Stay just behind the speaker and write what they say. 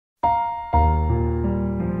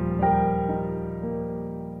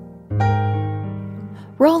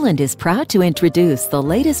Roland is proud to introduce the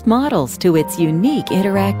latest models to its unique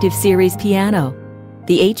interactive series piano,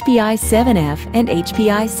 the HPi-7F and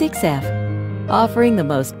HPi-6F, offering the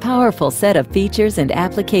most powerful set of features and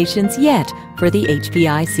applications yet for the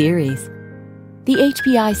HPi series. The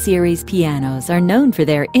HPi series pianos are known for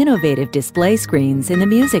their innovative display screens in the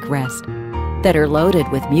music rest that are loaded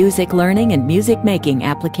with music learning and music making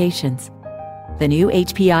applications. The new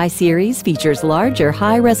HPi series features larger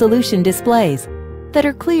high-resolution displays that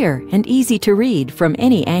are clear and easy to read from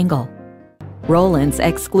any angle. Roland's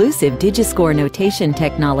exclusive Digiscore notation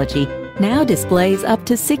technology now displays up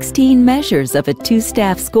to 16 measures of a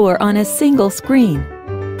two-staff score on a single screen,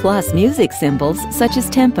 plus music symbols such as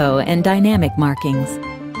tempo and dynamic markings.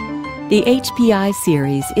 The HPi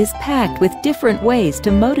series is packed with different ways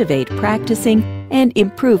to motivate practicing and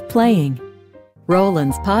improve playing.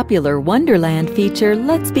 Roland's popular Wonderland feature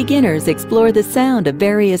lets beginners explore the sound of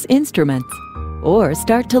various instruments, or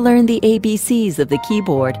start to learn the ABCs of the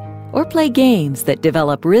keyboard, or play games that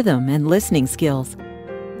develop rhythm and listening skills.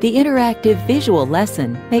 The interactive visual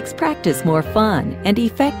lesson makes practice more fun and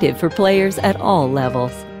effective for players at all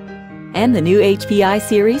levels. And the new HPi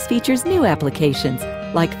series features new applications,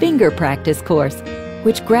 like Finger Practice Course,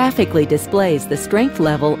 which graphically displays the strength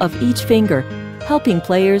level of each finger, helping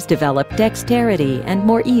players develop dexterity and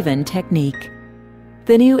more even technique.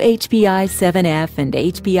 The new HPi-7F and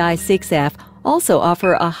HPi-6F also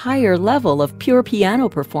offer a higher level of pure piano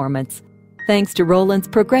performance, thanks to Roland's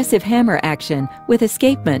progressive hammer action with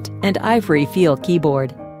escapement and ivory feel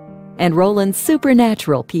keyboard. And Roland's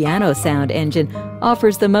supernatural piano sound engine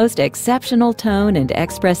offers the most exceptional tone and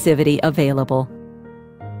expressivity available.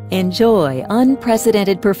 Enjoy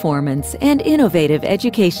unprecedented performance and innovative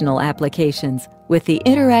educational applications with the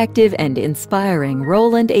interactive and inspiring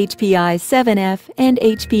Roland HPi-7F and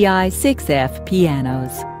HPi-6F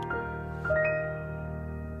pianos.